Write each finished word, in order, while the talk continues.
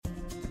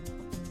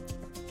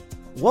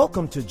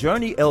Welcome to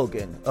Journey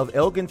Elgin of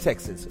Elgin,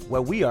 Texas,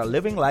 where we are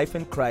living life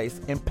in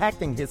Christ,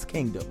 impacting His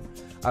kingdom.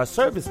 Our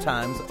service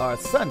times are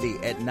Sunday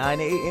at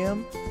 9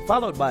 a.m.,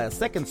 followed by a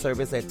second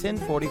service at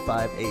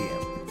 10:45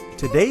 a.m.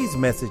 Today's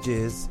message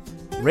is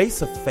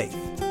Race of Faith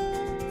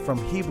from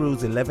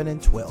Hebrews 11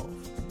 and 12.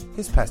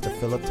 Here's Pastor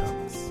Philip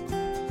Thomas.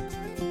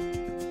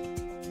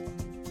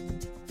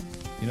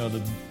 You know,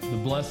 the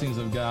blessings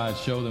of God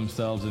show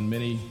themselves in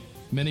many,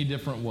 many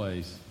different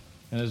ways.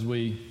 And as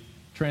we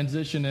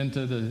transition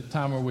into the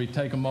time where we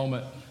take a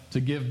moment to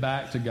give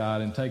back to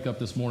God and take up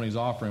this morning's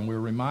offering, we're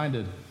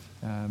reminded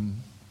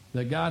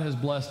that God has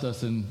blessed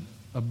us in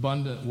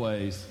abundant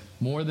ways,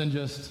 more than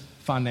just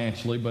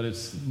financially, but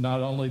it's not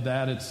only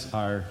that, it's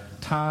our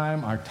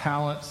time, our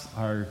talents,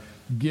 our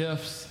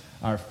gifts,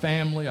 our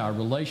family, our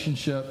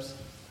relationships.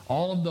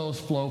 All of those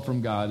flow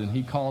from God, and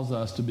He calls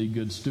us to be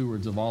good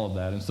stewards of all of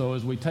that. And so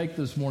as we take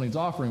this morning's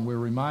offering, we're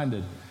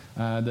reminded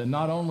that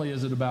not only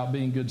is it about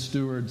being good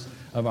stewards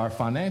of our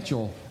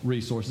financial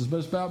resources, but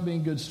it's about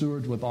being good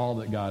stewards with all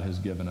that God has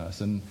given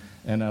us. And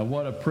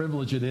what a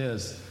privilege it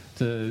is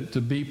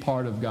to be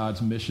part of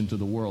God's mission to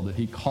the world, that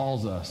He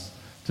calls us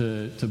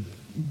to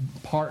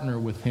partner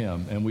with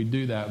Him, and we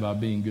do that by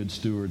being good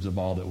stewards of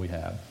all that we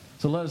have.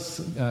 So let's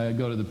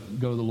go to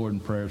the Lord in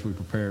prayer as we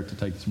prepare to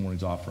take this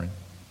morning's offering.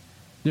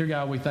 Dear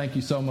God, we thank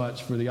You so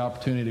much for the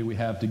opportunity we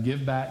have to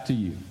give back to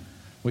You.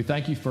 We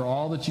thank You for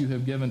all that You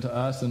have given to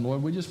us, and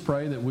Lord, we just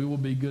pray that we will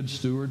be good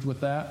stewards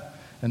with that,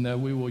 and that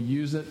we will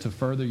use it to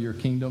further Your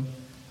kingdom.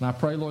 And I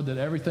pray, Lord, that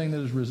everything that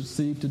is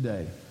received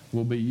today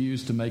will be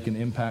used to make an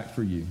impact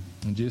for You.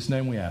 In Jesus'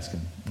 name we ask Him.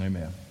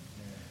 Amen.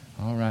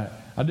 All right.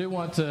 I do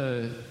want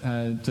to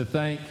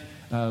thank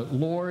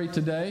Lori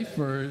today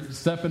for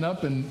stepping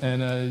up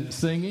and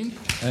singing.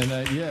 And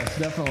yes,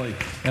 definitely.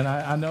 And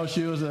I know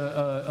she was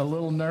a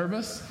little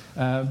nervous,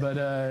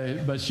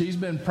 but she's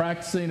been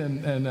practicing.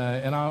 And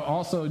I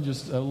also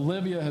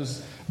Olivia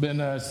has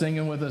been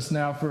singing with us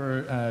now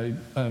for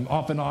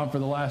off and on for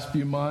the last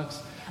few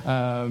months.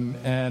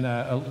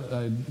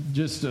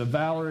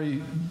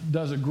 Valerie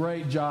does a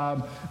great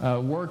job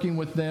working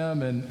with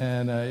them,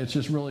 and it's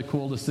just really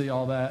cool to see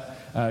all that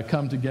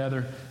come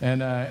together.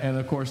 And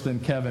of course, then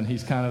Kevin,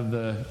 he's kind of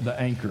the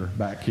anchor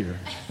back here.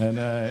 And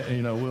I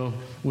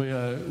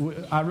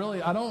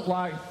don't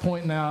like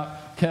pointing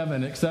out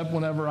Kevin except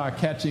whenever I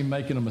catch him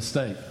making a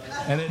mistake,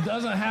 and it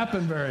doesn't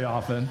happen very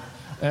often.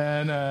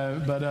 And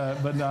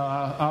but no,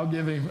 I'll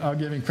give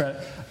him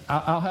credit.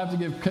 I'll have to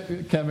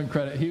give Kevin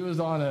credit. He was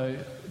on a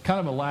kind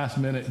of a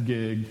last-minute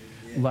gig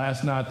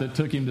last night that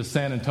took him to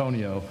San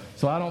Antonio.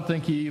 So I don't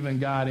think he even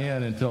got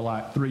in until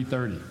like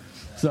 3:30.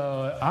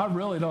 So I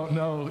really don't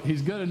know.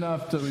 He's good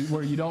enough to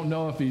where you don't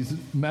know if he's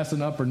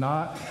messing up or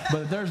not.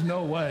 But there's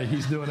no way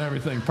he's doing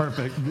everything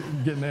perfect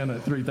getting in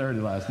at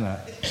 3:30 last night.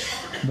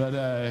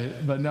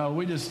 But no,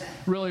 we just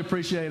really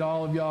appreciate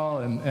all of y'all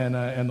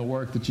and the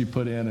work that you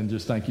put in, and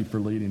just thank you for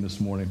leading this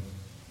morning.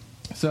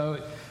 So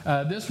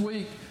this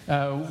week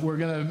we're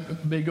going to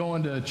be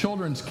going to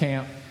children's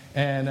camp.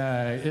 And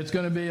it's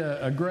going to be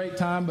a great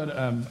time,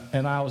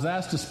 and I was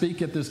asked to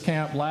speak at this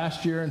camp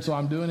last year, and so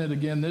I'm doing it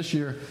again this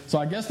year. So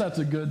I guess that's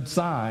a good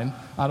sign.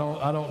 I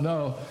don't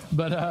know,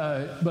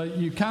 but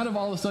you kind of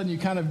all of a sudden you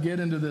kind of get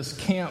into this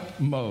camp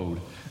mode,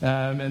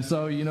 and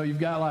so you've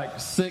got like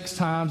 6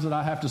 times that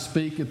I have to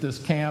speak at this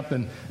camp,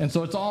 and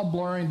so it's all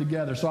blurring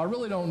together. So I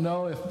really don't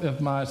know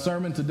if my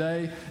sermon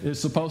today is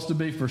supposed to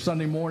be for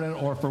Sunday morning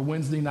or for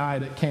Wednesday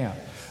night at camp.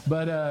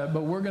 But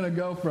we're going to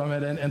go from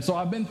it. And so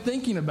I've been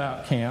thinking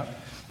about camp.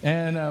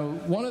 And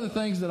one of the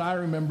things that I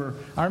remember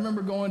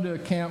going to a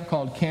camp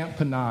called Camp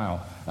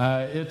Peniel.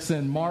 It's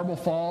in Marble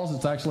Falls.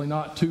 It's actually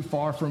not too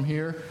far from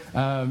here.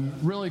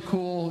 Really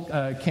cool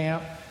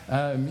camp.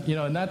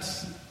 And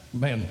that's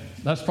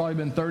probably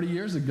been 30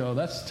 years ago.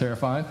 That's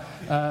terrifying.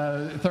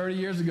 30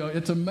 years ago.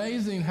 It's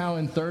amazing how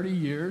in 30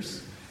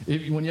 years,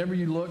 whenever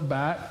you look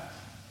back,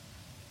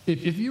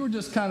 if you were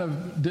just kind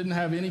of didn't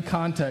have any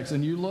context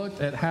and you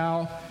looked at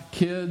how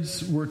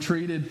kids were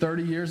treated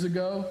 30 years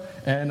ago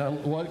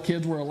and what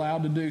kids were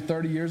allowed to do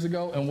 30 years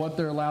ago and what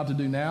they're allowed to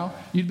do now,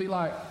 you'd be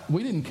like,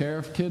 we didn't care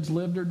if kids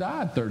lived or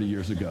died 30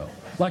 years ago.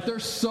 Like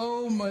there's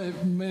so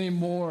many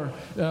more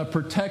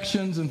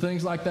protections and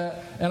things like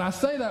that. And I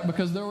say that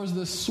because there was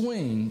this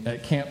swing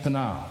at Camp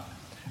Peniel.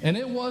 And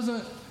it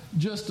wasn't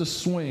just a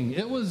swing.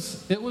 It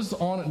was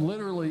on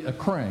literally a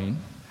crane.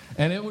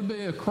 And it would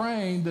be a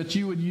crane that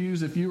you would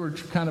use if you were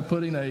kind of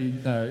putting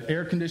a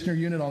air conditioner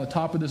unit on the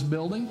top of this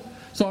building.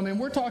 So I mean,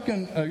 we're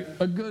talking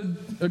a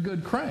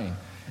good crane,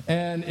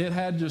 and it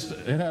had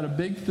a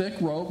big thick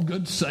rope,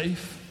 good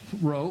safe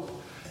rope,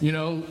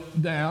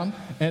 down,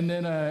 and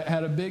then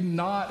had a big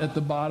knot at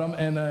the bottom,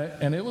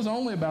 and it was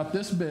only about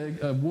this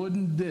big, a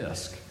wooden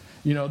disc,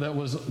 that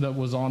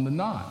was on the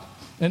knot,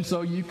 and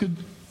so you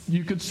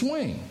could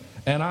swing.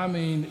 And I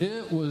mean,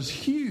 it was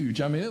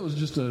huge. I mean, it was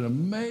just an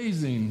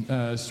amazing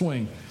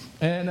swing.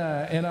 And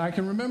I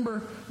can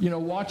remember,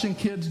 watching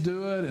kids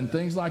do it and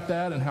things like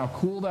that and how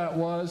cool that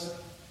was.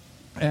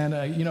 And,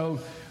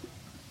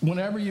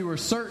 whenever you were a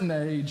certain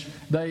age,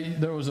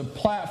 there was a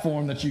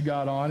platform that you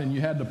got on, and you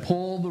had to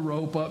pull the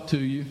rope up to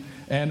you,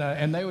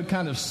 and they would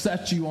kind of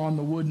set you on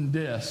the wooden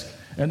disc,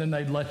 and then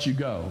they'd let you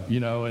go,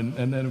 and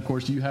then, of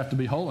course, you have to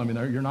be whole. I mean,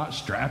 you're not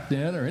strapped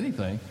in or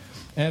anything.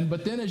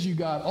 But then as you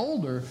got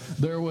older,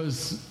 there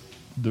was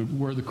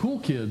where the cool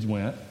kids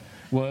went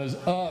was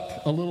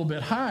up a little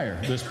bit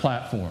higher, this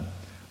platform.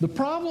 The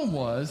problem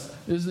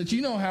is that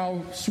you know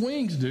how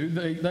swings do.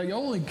 They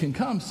only can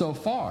come so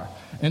far.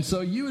 And so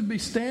you would be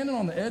standing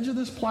on the edge of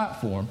this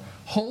platform,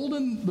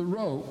 holding the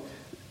rope.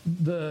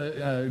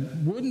 The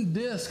wooden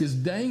disc is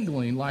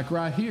dangling like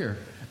right here.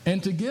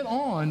 And to get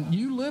on,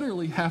 you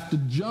literally have to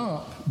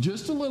jump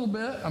just a little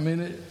bit,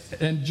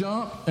 and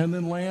jump and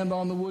then land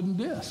on the wooden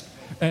disc.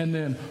 And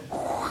then,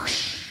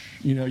 whoosh,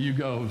 you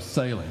go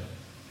sailing.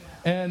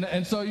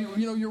 And so,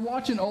 you're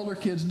watching older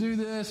kids do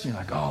this. You're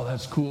like, oh,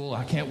 that's cool.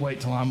 I can't wait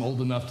till I'm old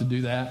enough to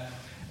do that.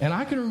 And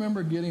I can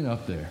remember getting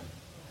up there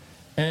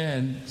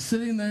and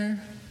sitting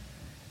there,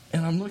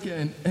 and I'm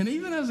looking, and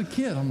even as a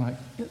kid, I'm like,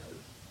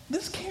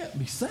 this can't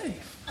be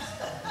safe.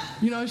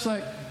 It's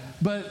like,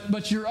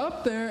 but you're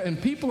up there,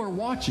 and people are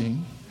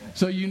watching,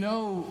 so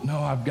no,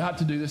 I've got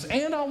to do this.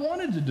 And I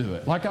wanted to do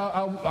it. Like,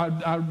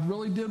 I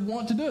really did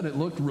want to do it. It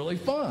looked really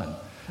fun.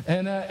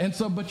 And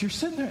so, but you're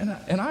sitting there,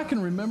 and I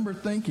can remember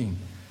thinking,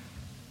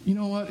 you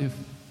know what, if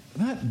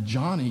that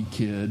Johnny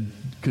kid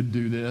could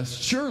do this,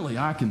 surely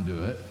I can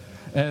do it.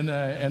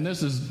 And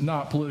this is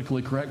not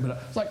politically correct,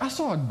 but it's like, I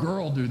saw a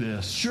girl do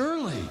this.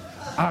 Surely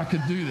I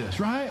could do this,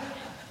 right?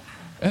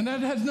 And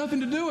that has nothing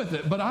to do with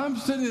it. But I'm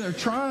sitting there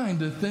trying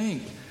to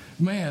think,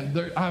 man,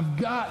 I've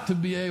got to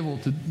be able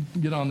to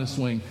get on this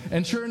swing.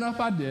 And sure enough,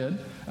 I did.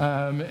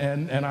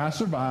 And I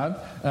survived.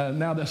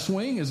 Now the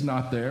swing is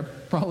not there,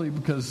 probably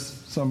because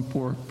some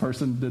poor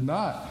person did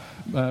not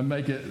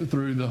make it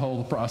through the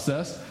whole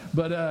process.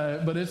 But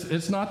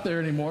it's not there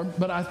anymore.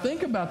 But I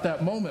think about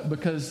that moment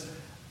because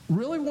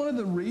really one of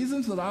the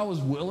reasons that I was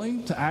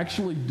willing to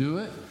actually do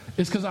it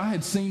is because I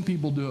had seen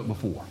people do it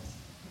before.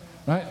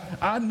 Right?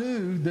 I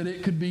knew that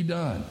it could be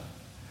done.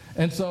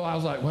 And so I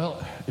was like,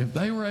 well, if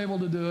they were able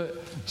to do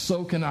it,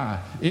 so can I.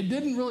 It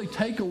didn't really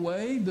take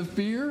away the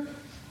fear.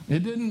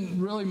 It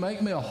didn't really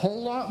make me a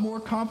whole lot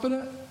more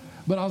confident.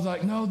 But I was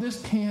like, no,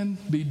 this can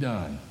be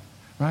done.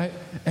 Right?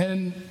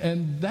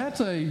 And that's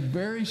a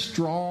very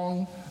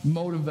strong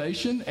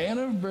motivation and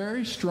a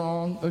very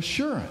strong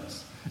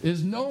assurance,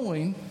 is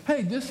knowing,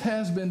 hey, this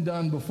has been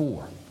done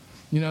before.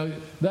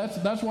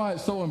 That's why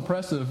it's so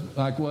impressive,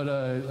 like what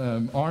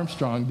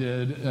Armstrong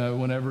did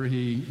whenever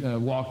he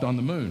walked on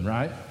the moon,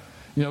 right?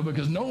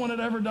 Because no one had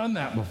ever done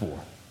that before.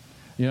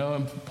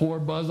 And poor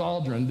Buzz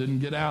Aldrin didn't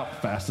get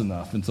out fast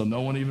enough, and so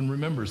no one even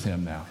remembers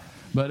him now.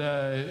 But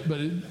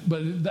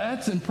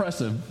that's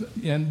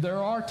impressive. And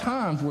there are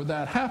times where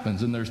that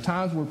happens, and there's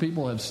times where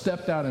people have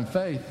stepped out in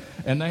faith,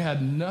 and they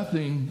had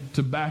nothing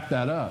to back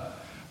that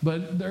up.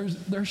 But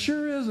there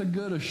sure is a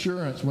good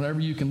assurance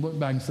whenever you can look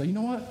back and say, you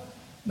know what?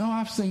 No,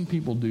 I've seen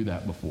people do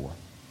that before.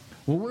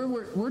 Well,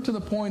 we're to the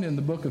point in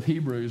the book of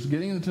Hebrews,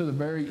 getting into the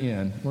very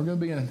end. We're going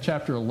to be in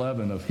chapter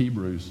 11 of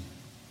Hebrews.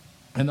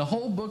 And the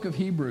whole book of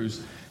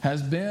Hebrews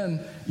has been,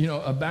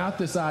 about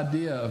this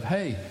idea of,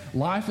 hey,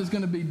 life is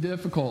going to be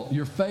difficult.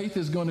 Your faith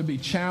is going to be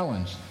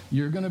challenged.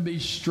 You're going to be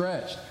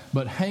stretched.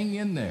 But hang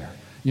in there.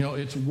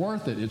 It's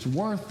worth it. It's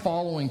worth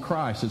following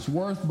Christ. It's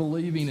worth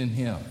believing in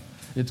Him.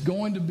 It's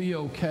going to be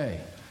okay.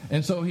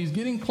 And so he's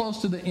getting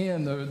close to the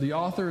end. The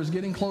author is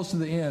getting close to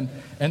the end.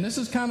 And this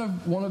is kind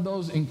of one of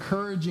those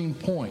encouraging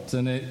points.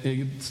 And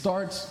it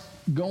starts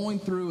going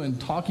through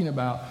and talking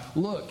about,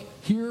 look,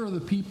 here are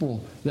the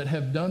people that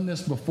have done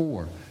this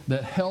before,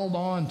 that held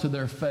on to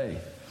their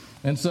faith.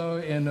 And so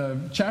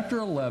in chapter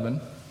 11,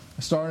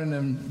 starting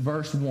in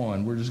verse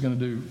 1, we're just going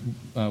to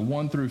do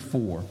 1 through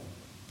 4. It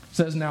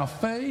says, now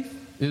faith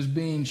is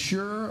being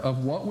sure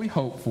of what we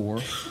hope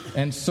for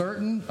and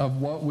certain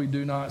of what we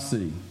do not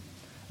see.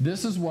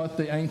 This is what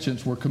the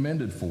ancients were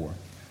commended for.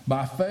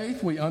 By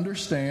faith we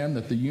understand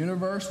that the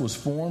universe was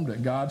formed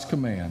at God's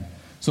command,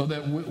 so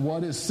that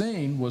what is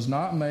seen was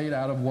not made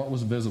out of what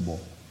was visible.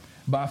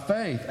 By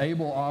faith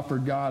Abel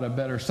offered God a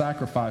better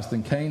sacrifice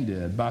than Cain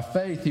did. By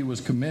faith he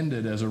was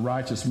commended as a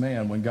righteous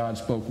man when God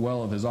spoke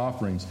well of his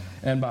offerings.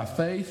 And by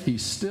faith he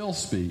still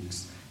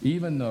speaks,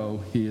 even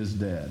though he is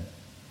dead.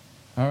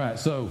 All right,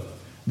 so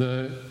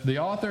the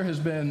author has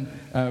been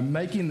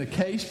making the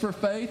case for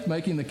faith,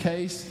 making the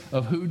case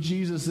of who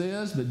Jesus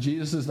is, that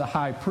Jesus is the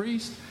high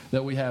priest,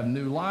 that we have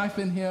new life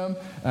in Him,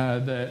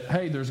 that,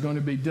 hey, there's going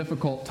to be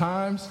difficult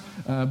times,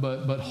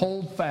 but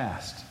hold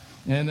fast.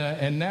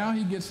 And now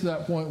he gets to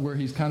that point where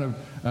he's kind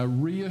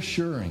of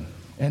reassuring,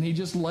 and he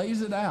just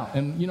lays it out.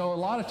 And, a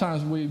lot of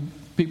times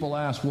people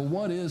ask, well,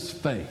 what is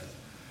faith?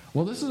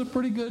 Well, this is a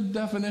pretty good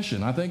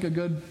definition. I think a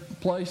good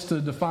place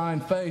to define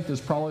faith is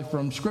probably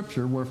from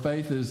Scripture, where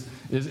faith is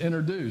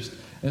introduced.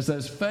 It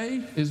says,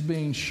 faith is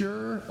being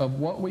sure of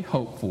what we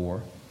hope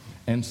for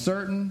and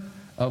certain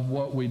of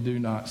what we do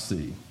not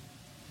see.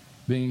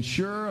 Being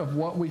sure of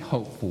what we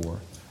hope for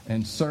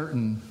and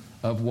certain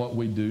of what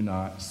we do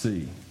not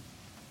see.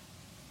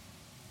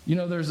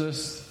 there's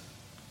this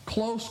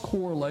close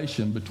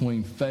correlation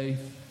between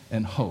faith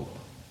and hope.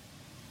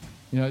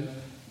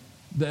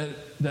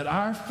 That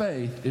our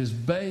faith is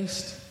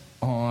based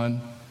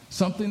on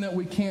something that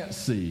we can't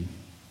see,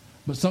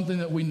 but something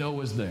that we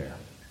know is there,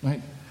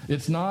 right?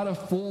 It's not a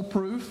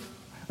foolproof,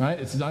 right?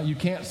 It's not, you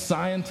can't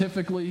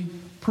scientifically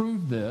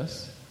prove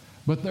this,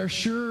 but there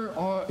sure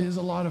is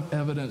a lot of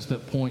evidence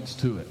that points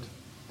to it.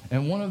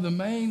 And one of the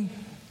main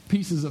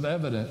pieces of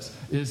evidence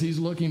is he's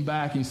looking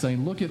back, he's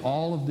saying, look at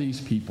all of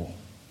these people.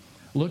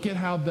 Look at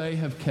how they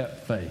have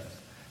kept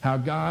faith, how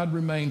God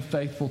remained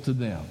faithful to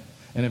them.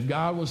 And if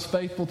God was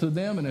faithful to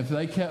them, and if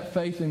they kept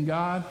faith in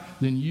God,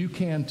 then you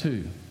can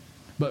too.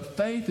 But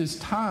faith is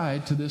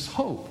tied to this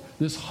hope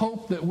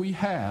that we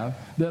have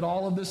that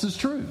all of this is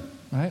true,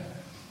 right?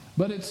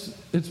 But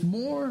it's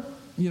more,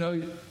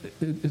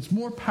 it's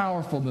more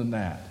powerful than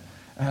that.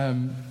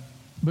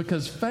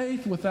 Because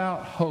faith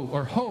without hope,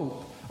 or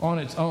hope on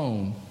its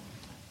own,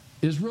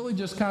 is really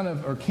just kind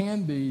of, or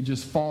can be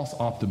just false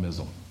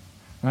optimism,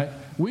 right?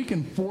 We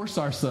can force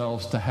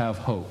ourselves to have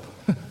hope.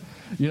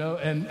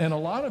 And a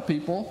lot of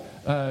people,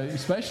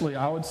 especially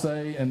I would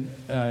say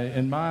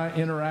in my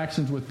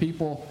interactions with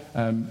people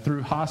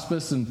through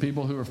hospice and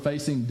people who are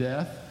facing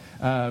death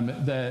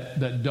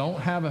that don't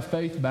have a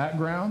faith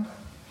background,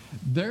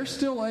 they're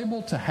still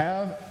able to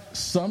have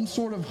some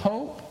sort of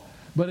hope,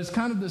 but it's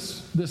kind of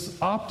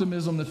this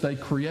optimism that they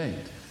create.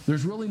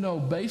 There's really no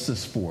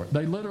basis for it.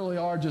 They literally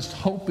are just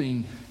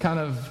hoping kind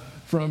of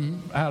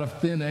from out of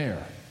thin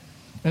air.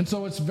 And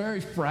so it's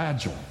very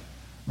fragile,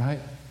 right?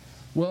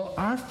 Well,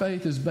 our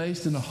faith is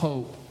based in a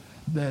hope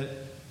that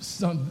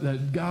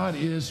God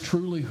is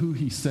truly who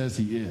he says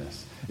he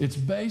is. It's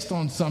based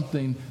on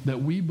something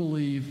that we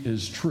believe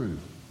is true,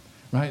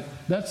 right?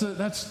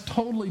 That's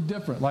totally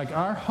different. Like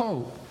our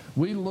hope,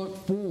 we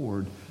look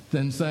forward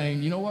than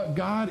saying, you know what,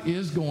 God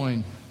is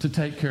going to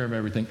take care of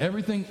everything.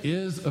 Everything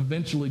is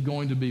eventually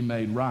going to be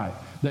made right.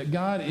 That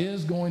God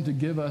is going to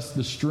give us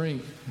the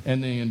strength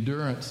and the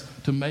endurance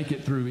to make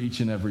it through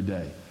each and every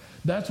day.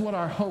 That's what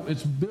our hope,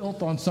 it's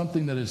built on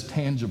something that is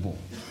tangible.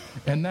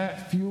 And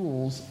that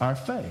fuels our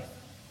faith.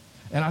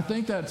 And I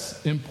think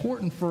that's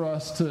important for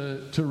us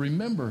to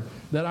remember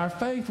that our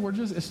faith,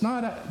 it's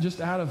not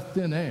just out of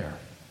thin air.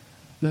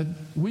 That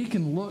we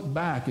can look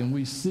back and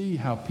we see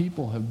how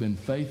people have been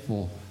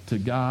faithful to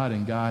God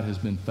and God has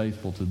been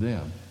faithful to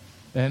them.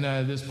 And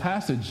this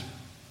passage,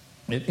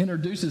 it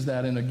introduces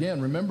that. And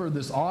again, remember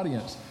this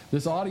audience.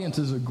 This audience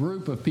is a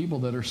group of people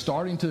that are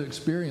starting to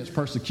experience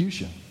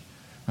persecution.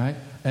 Right?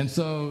 And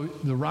so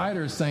the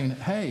writer is saying,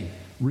 hey,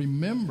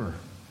 remember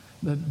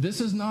that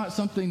this is not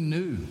something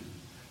new.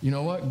 You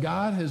know what?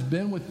 God has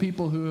been with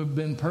people who have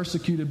been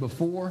persecuted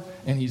before,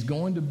 and he's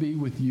going to be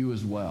with you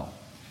as well.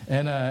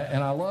 And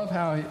I love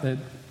how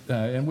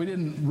and we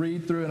didn't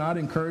read through, and I'd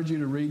encourage you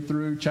to read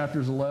through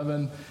chapters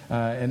 11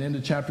 and into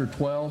chapter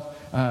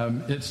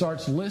 12. It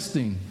starts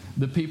listing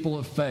the people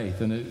of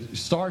faith, and it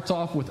starts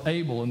off with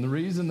Abel. And the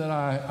reason that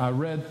I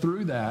read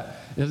through that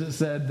is it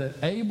said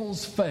that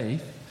Abel's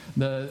faith,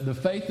 the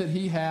faith that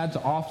he had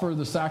to offer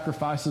the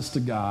sacrifices to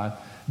God,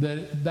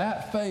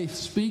 that faith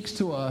speaks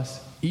to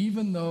us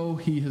even though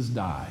he has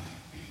died,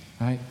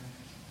 right?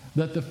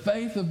 That the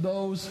faith of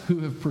those who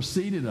have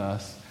preceded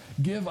us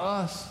give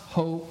us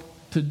hope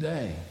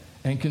today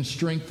and can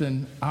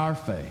strengthen our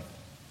faith.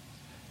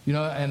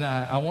 And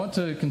I want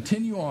to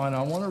continue on.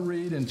 I want to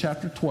read in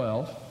chapter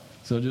 12.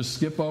 So just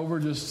skip over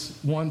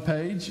just one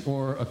page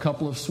or a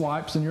couple of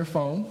swipes in your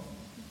phone.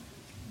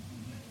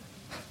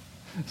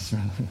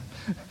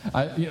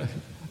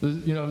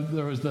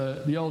 There was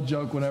the old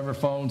joke whenever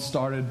phones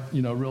started,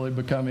 really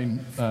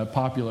becoming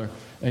popular,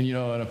 and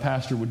a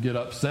pastor would get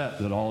upset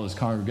that all his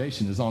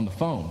congregation is on the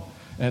phone.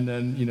 And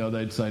then,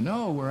 they'd say,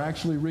 no, we're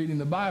actually reading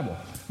the Bible.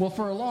 Well,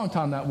 for a long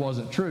time, that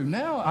wasn't true.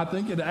 Now, I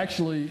think it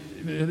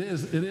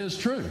is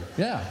true.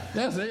 Yeah.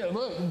 Yes.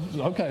 Look.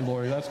 Okay,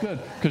 Lori, that's good,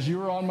 because you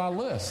were on my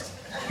list.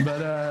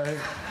 But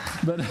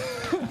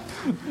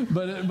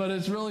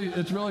it's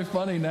really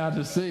funny now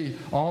to see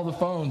all the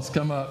phones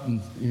come up,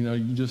 and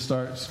you just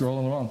start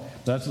scrolling along.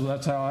 That's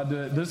how I do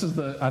it.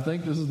 I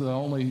think this is the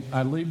only.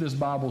 I leave this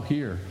Bible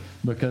here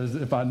because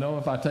if I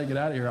take it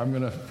out of here, I'm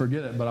going to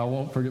forget it, but I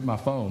won't forget my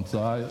phone, so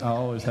I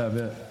always have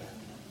it.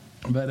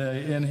 But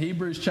in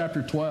Hebrews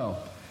chapter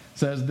 12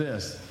 says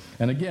this,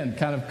 and again,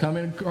 kind of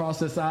coming across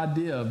this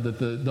idea of that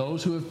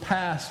those who have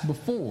passed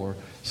before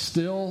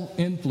still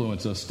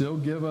influence us, still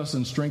give us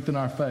and strengthen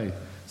our faith.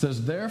 It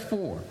says,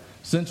 therefore,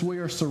 since we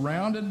are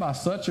surrounded by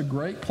such a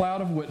great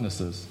cloud of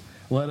witnesses,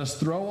 let us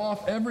throw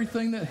off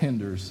everything that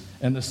hinders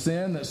and the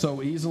sin that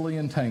so easily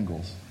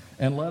entangles,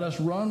 and let us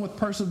run with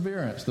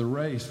perseverance the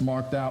race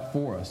marked out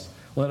for us.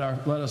 Let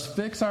us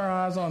fix our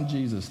eyes on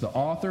Jesus, the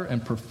author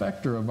and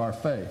perfecter of our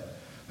faith,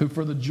 who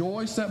for the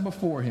joy set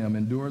before him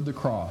endured the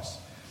cross,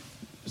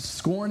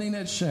 scorning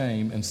its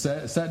shame, and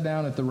sat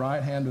down at the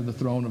right hand of the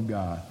throne of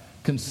God.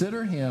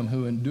 Consider him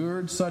who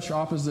endured such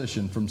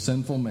opposition from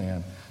sinful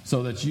man,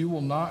 so that you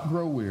will not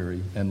grow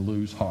weary and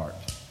lose heart.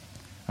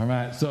 All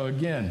right, so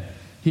again,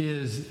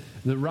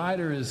 the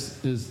writer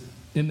is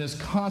in this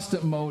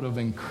constant mode of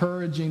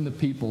encouraging the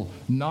people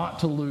not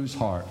to lose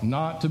heart,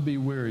 not to be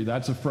weary.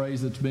 That's a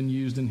phrase that's been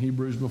used in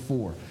Hebrews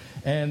before.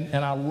 And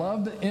I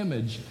love the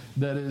image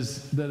that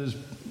is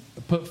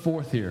put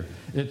forth here.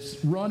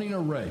 It's running a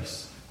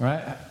race,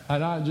 right?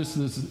 And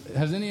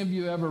has any of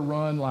you ever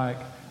run like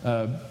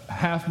a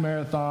half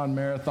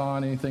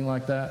marathon, anything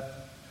like that?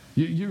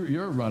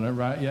 You're a runner,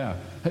 right? Yeah.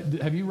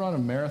 Have you run a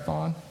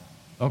marathon?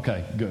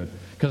 Okay, good.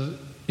 Because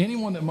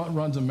anyone that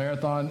runs a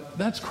marathon,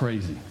 that's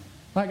crazy.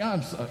 Like,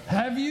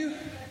 have you?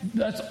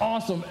 That's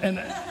awesome.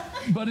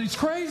 But it's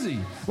crazy.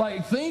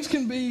 Like, things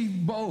can be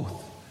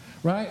both,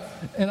 right?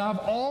 And I've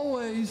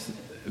always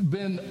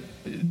been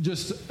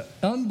just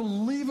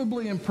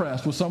unbelievably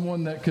impressed with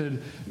someone that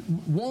could,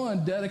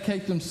 one,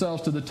 dedicate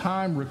themselves to the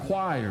time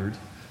required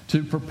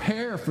to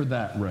prepare for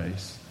that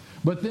race,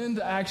 but then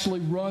to actually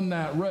run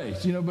that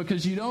race,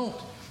 because you don't,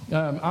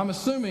 I'm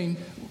assuming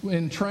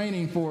in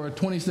training for a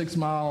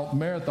 26-mile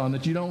marathon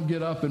that you don't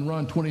get up and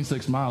run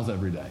 26 miles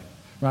every day,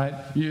 right?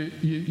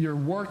 You're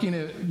working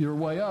it your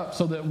way up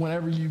so that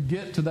whenever you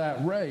get to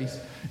that race,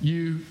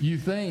 you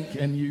think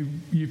and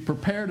you've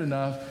prepared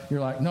enough, you're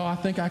like, no, I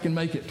think I can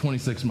make it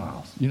 26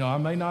 miles. I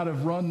may not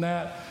have run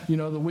that,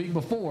 the week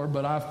before,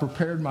 but I've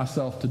prepared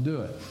myself to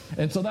do it.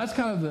 And so that's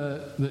kind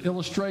of the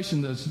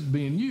illustration that's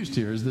being used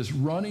here, is this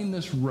running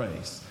this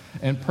race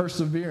and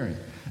persevering.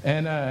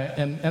 And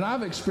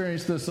I've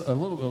experienced this a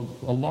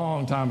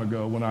long time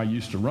ago when I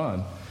used to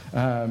run,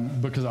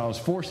 because I was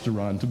forced to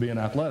run to be in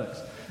athletics.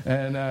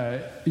 And,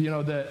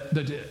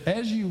 that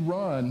as you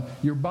run,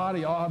 your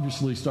body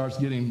obviously starts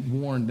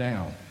getting worn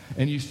down.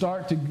 And you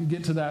start to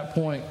get to that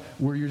point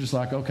where you're just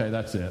like, okay,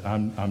 that's it.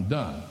 I'm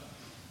done.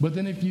 But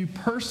then if you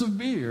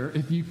persevere,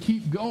 if you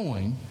keep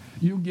going,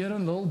 you'll get a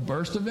little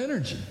burst of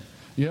energy.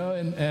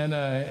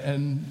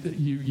 And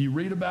you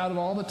read about it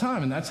all the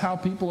time. And that's how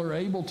people are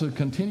able to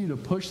continue to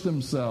push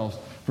themselves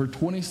for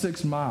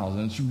 26 miles.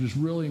 And it's just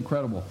really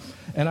incredible.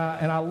 And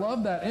I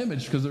love that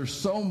image because there's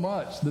so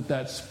much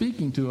that's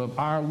speaking to of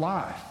our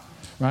life,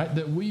 right?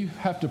 That we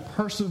have to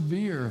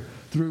persevere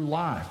through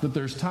life. That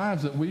there's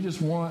times that we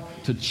just want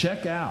to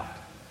check out.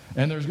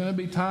 And there's going to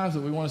be times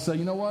that we want to say,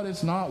 you know what?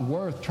 It's not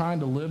worth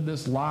trying to live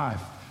this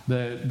life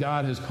that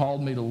God has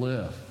called me to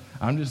live.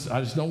 I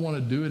just don't want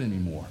to do it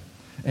anymore.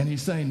 And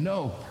he's saying,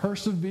 no,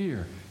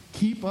 persevere,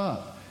 keep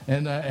up.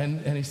 And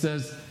he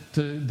says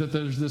that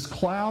there's this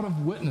cloud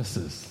of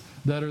witnesses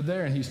that are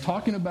there. And he's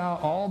talking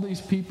about all these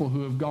people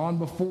who have gone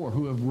before,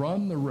 who have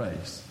run the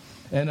race.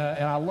 And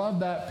I love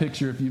that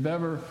picture. If you've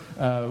ever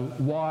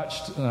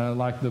watched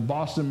like the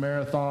Boston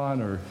Marathon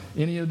or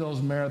any of those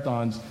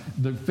marathons,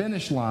 the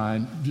finish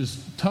line,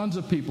 just tons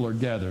of people are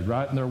gathered,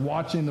 right? And they're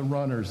watching the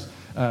runners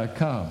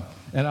come.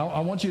 And I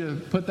want you to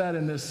put that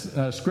in this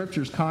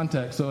scripture's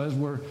context. So as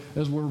we're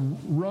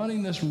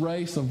running this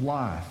race of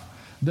life,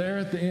 there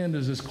at the end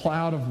is this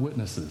cloud of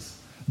witnesses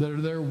that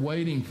are there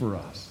waiting for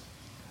us.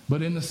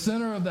 But in the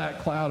center of that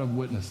cloud of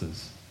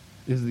witnesses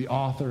is the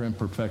author and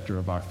perfecter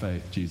of our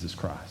faith, Jesus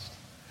Christ.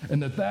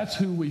 And that's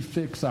who we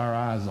fix our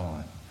eyes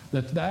on.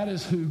 That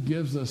is who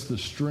gives us the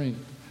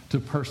strength to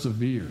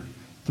persevere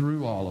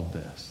through all of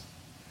this.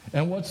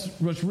 And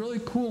what's really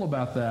cool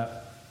about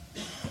that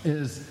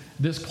is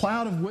this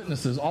cloud of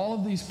witnesses, all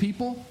of these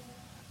people,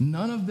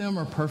 none of them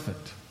are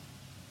perfect.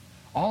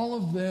 All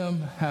of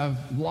them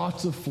have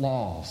lots of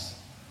flaws.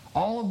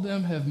 All of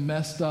them have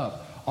messed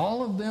up.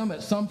 All of them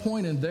at some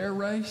point in their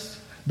race,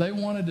 they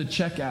wanted to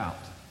check out.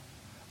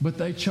 But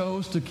they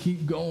chose to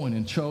keep going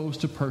and chose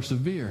to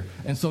persevere.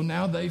 And so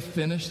now they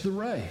finished the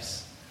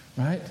race,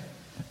 right?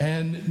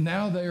 And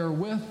now they are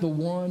with the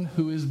one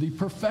who is the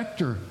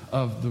perfecter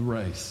of the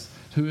race,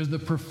 who is the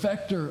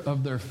perfecter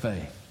of their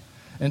faith.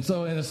 And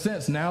so in a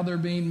sense, now they're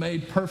being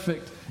made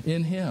perfect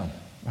in him,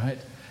 right?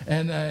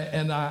 And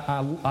I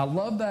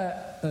love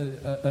that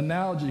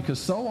analogy because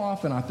so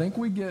often I think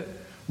we get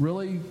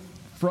really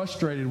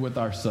frustrated with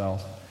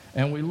ourselves.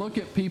 And we look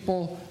at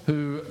people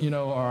who,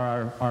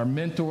 are our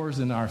mentors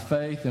in our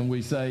faith, and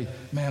we say,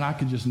 man, I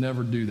could just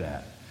never do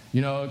that.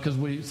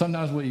 Because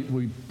sometimes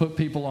we put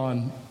people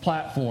on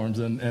platforms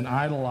and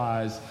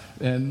idolize,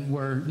 and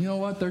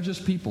they're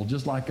just people,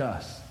 just like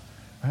us,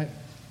 right?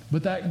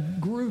 But that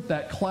group,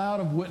 that cloud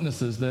of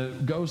witnesses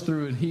that goes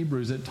through in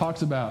Hebrews, it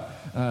talks about,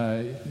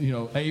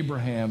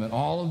 Abraham and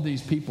all of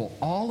these people,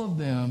 all of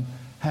them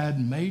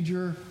had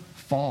major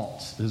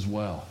faults as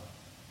well.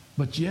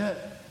 But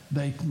yet,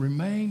 they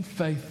remained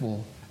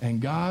faithful,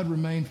 and God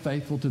remained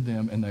faithful to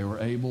them, and they were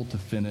able to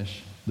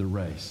finish the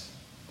race.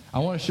 I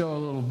want to show a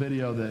little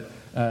video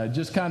that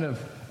just kind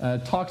of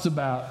talks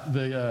about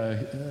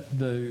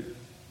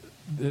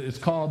it's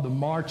called the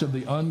March of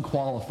the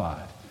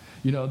Unqualified.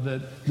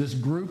 That this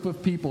group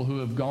of people who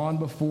have gone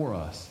before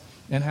us,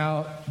 and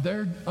how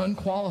they're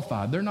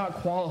unqualified. They're not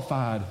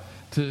qualified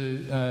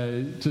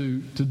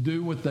to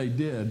do what they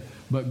did,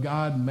 but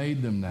God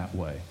made them that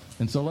way.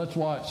 And so let's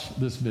watch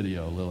this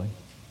video, Lily.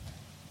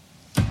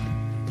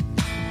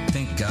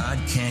 Think God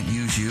can't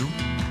use you?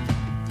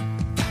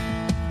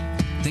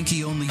 Think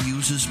he only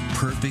uses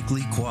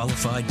perfectly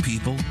qualified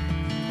people?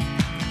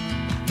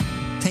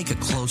 Take take a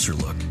closer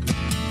look.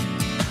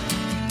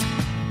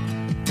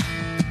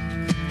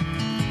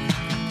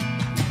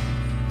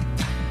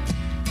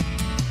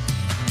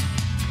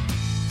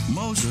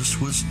 Moses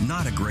was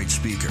not a great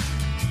speaker.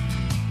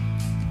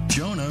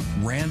 Jonah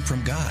ran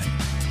from God.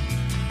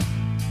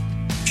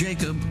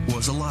 Jacob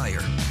was a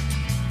liar.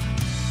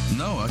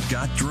 Noah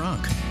got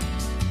drunk.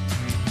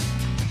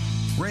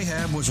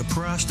 Rahab was a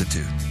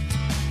prostitute.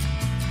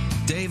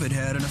 David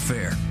had an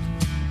affair.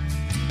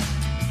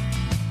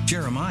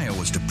 Jeremiah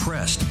was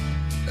depressed.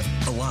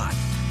 A lot.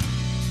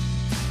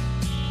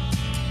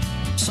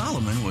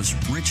 Solomon was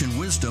rich in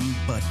wisdom,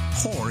 but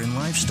poor in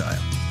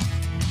lifestyle.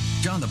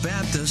 John the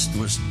Baptist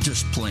was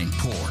just plain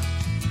poor.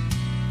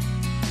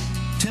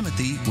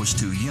 Timothy was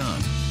too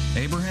young.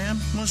 Abraham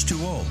was too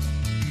old.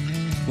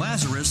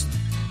 Lazarus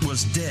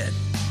was dead.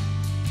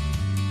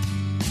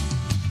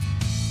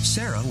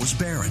 Sarah was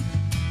barren.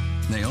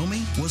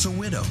 Naomi was a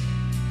widow.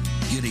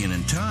 Gideon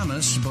and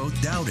Thomas both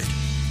doubted.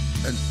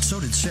 And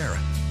so did Sarah.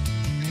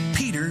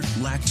 Peter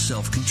lacked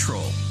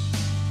self-control.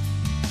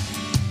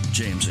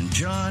 James and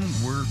John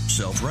were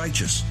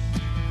self-righteous.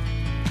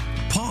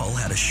 Paul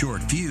had a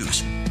short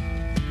fuse.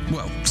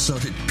 Well, so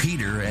did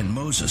Peter and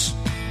Moses.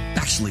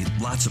 Actually,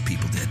 lots of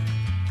people did.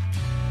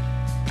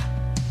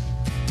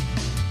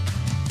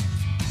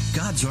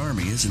 God's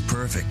army isn't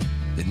perfect.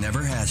 It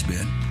never has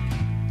been.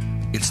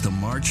 It's the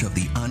march of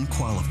the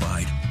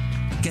unqualified.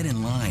 Get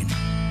in line.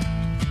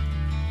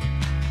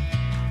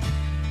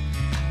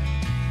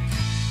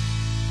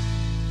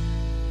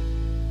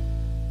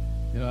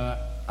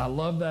 I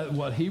love that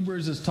what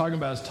Hebrews is talking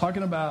about is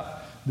talking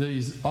about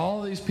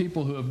all these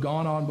people who have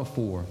gone on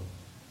before,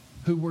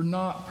 who were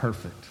not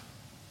perfect,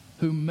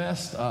 who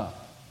messed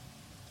up.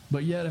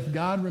 But yet if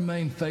God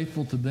remained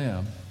faithful to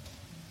them,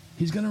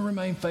 he's going to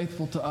remain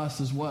faithful to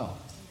us as well.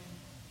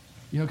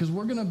 Because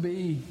we're going to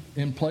be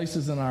in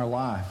places in our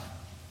life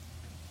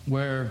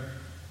where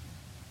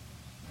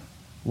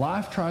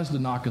life tries to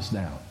knock us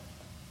down.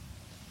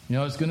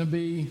 It's going to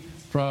be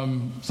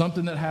from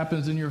something that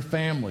happens in your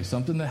family,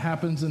 something that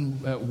happens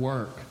at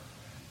work,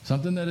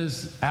 something that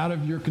is out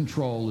of your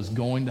control is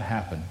going to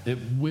happen. It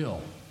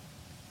will.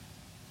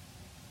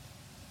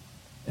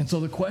 And so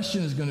the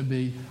question is going to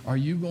be, are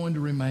you going to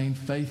remain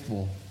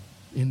faithful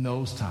in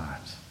those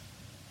times?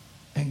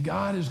 And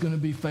God is going to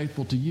be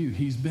faithful to you.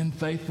 He's been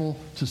faithful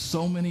to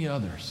so many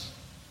others.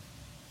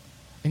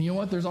 And you know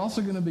what? There's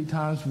also going to be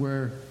times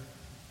where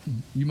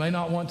you may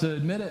not want to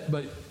admit it,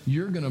 but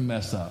you're going to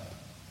mess up.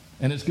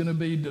 And it's going to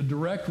be the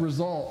direct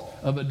result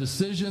of a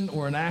decision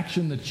or an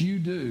action that you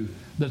do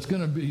that's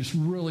going to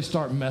really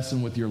start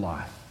messing with your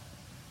life.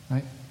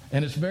 Right?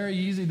 And it's very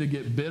easy to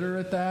get bitter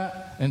at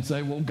that and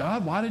say, well,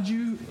 God, why did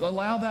you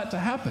allow that to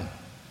happen?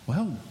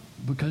 Well,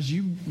 because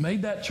you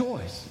made that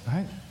choice,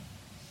 right?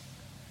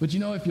 But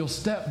if you'll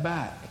step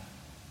back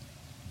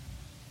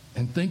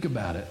and think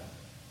about it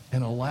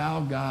and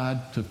allow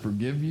God to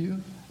forgive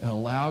you and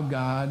allow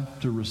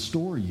God to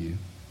restore you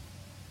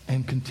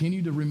and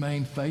continue to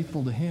remain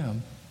faithful to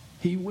him,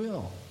 he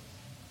will.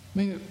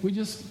 We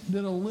just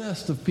did a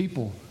list of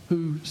people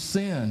who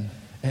sinned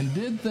and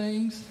did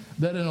things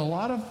that in a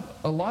lot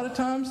of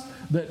times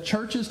that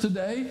churches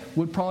today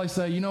would probably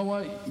say, you know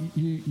what,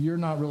 you're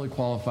not really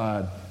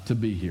qualified to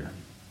be here.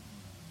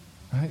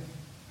 Right?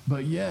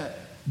 But yet,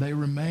 they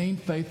remain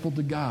faithful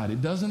to God.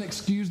 It doesn't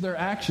excuse their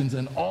actions,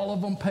 and all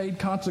of them paid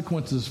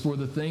consequences for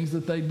the things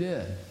that they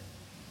did.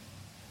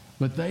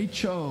 But they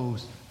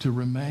chose to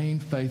remain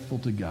faithful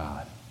to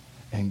God,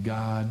 and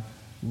God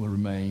will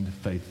remain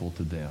faithful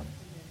to them.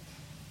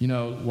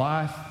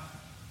 Life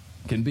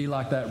can be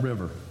like that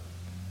river.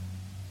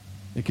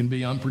 It can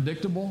be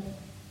unpredictable,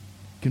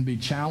 can be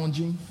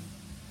challenging,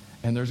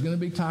 and there's going to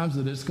be times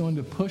that it's going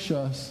to push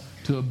us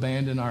to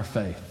abandon our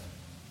faith.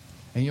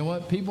 And you know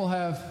what? People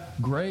have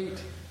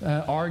great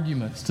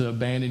arguments to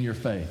abandon your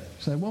faith.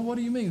 You say, well, what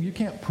do you mean? You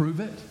can't prove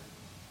it.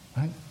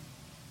 Right?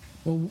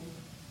 Well,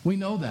 we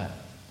know that.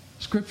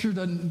 Scripture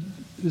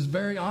is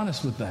very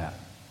honest with that.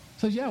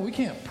 It says, yeah, we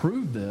can't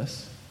prove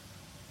this,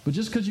 but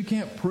just because you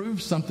can't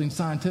prove something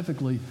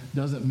scientifically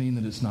doesn't mean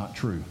that it's not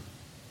true.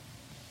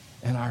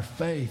 And our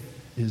faith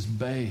is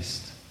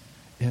based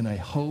in a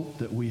hope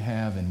that we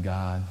have in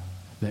God,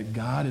 that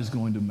God is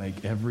going to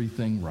make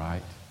everything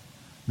right,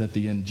 that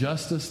the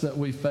injustice that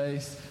we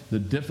face, the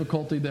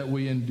difficulty that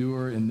we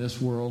endure in this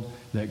world,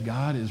 that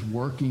God is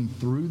working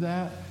through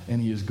that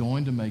and he is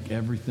going to make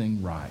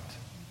everything right.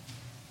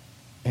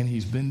 And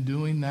he's been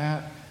doing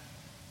that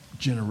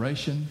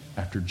generation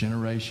after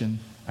generation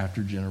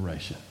after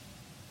generation.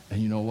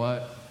 And you know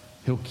what?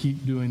 He'll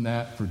keep doing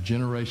that for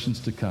generations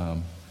to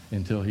come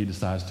until he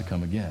decides to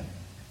come again.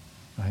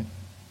 Right?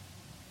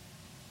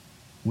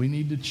 We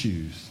need to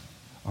choose.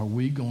 Are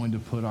we going to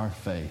put our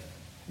faith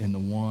in the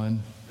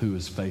one who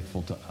is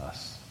faithful to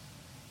us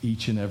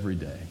each and every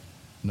day,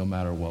 no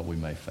matter what we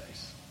may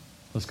face?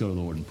 Let's go to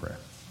the Lord in prayer.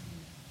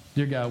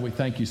 Dear God, we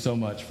thank you so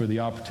much for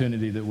the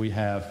opportunity that we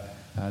have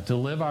to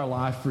live our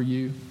life for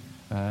you,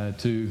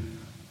 to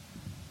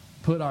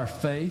put our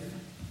faith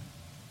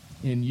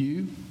in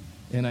you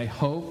in a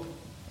hope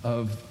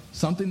of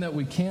something that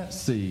we can't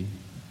see,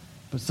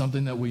 but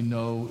something that we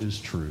know is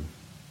true.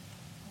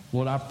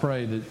 Lord, I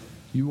pray that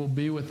you will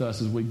be with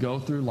us as we go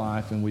through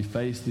life and we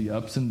face the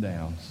ups and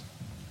downs.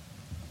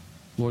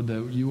 Lord,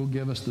 that you will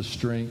give us the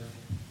strength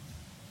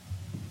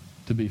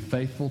to be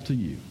faithful to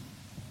you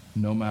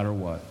no matter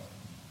what.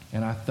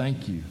 And I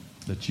thank you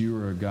that you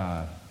are a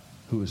God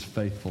who is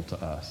faithful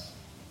to us.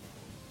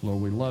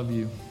 Lord, we love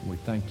you. We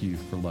thank you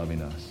for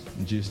loving us.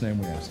 In Jesus' name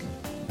we ask it.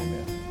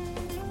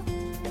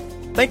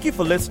 Amen. Thank you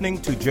for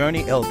listening to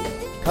Journey Elgin.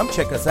 Come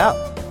check us out.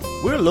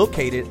 We're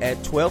located at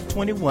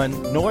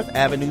 1221 North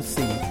Avenue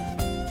C,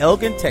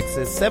 Elgin,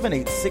 Texas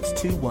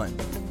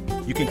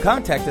 78621. You can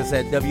contact us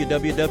at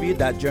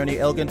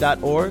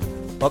www.journeyelgin.org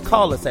or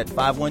call us at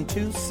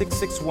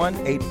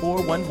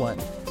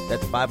 512-661-8411.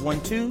 That's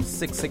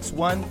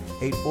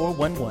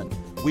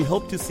 512-661-8411. We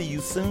hope to see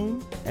you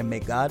soon, and may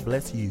God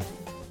bless you.